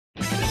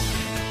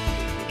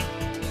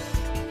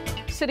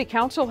City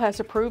Council has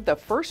approved the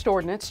first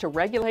ordinance to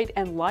regulate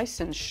and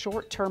license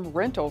short-term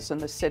rentals in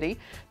the city.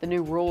 The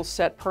new rules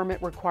set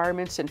permit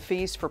requirements and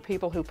fees for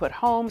people who put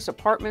homes,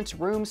 apartments,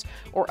 rooms,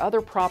 or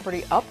other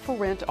property up for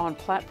rent on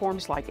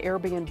platforms like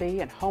Airbnb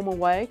and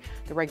HomeAway.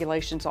 The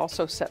regulations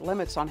also set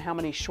limits on how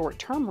many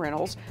short-term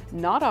rentals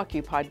not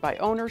occupied by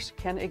owners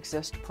can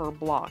exist per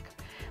block.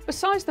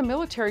 Besides the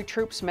military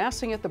troops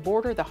massing at the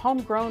border, the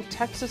homegrown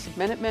Texas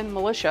Minutemen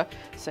Militia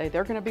say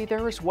they're going to be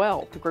there as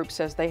well. The group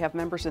says they have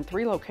members in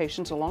 3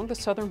 locations along the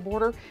southern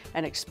border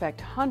and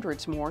expect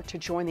hundreds more to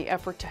join the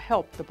effort to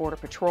help the Border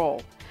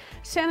Patrol.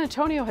 San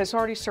Antonio has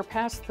already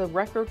surpassed the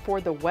record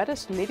for the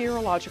wettest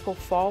meteorological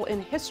fall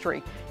in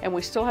history, and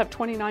we still have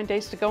 29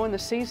 days to go in the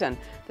season.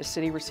 The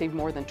city received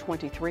more than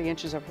 23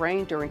 inches of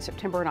rain during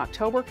September and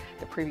October.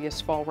 The previous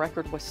fall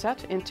record was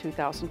set in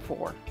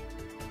 2004.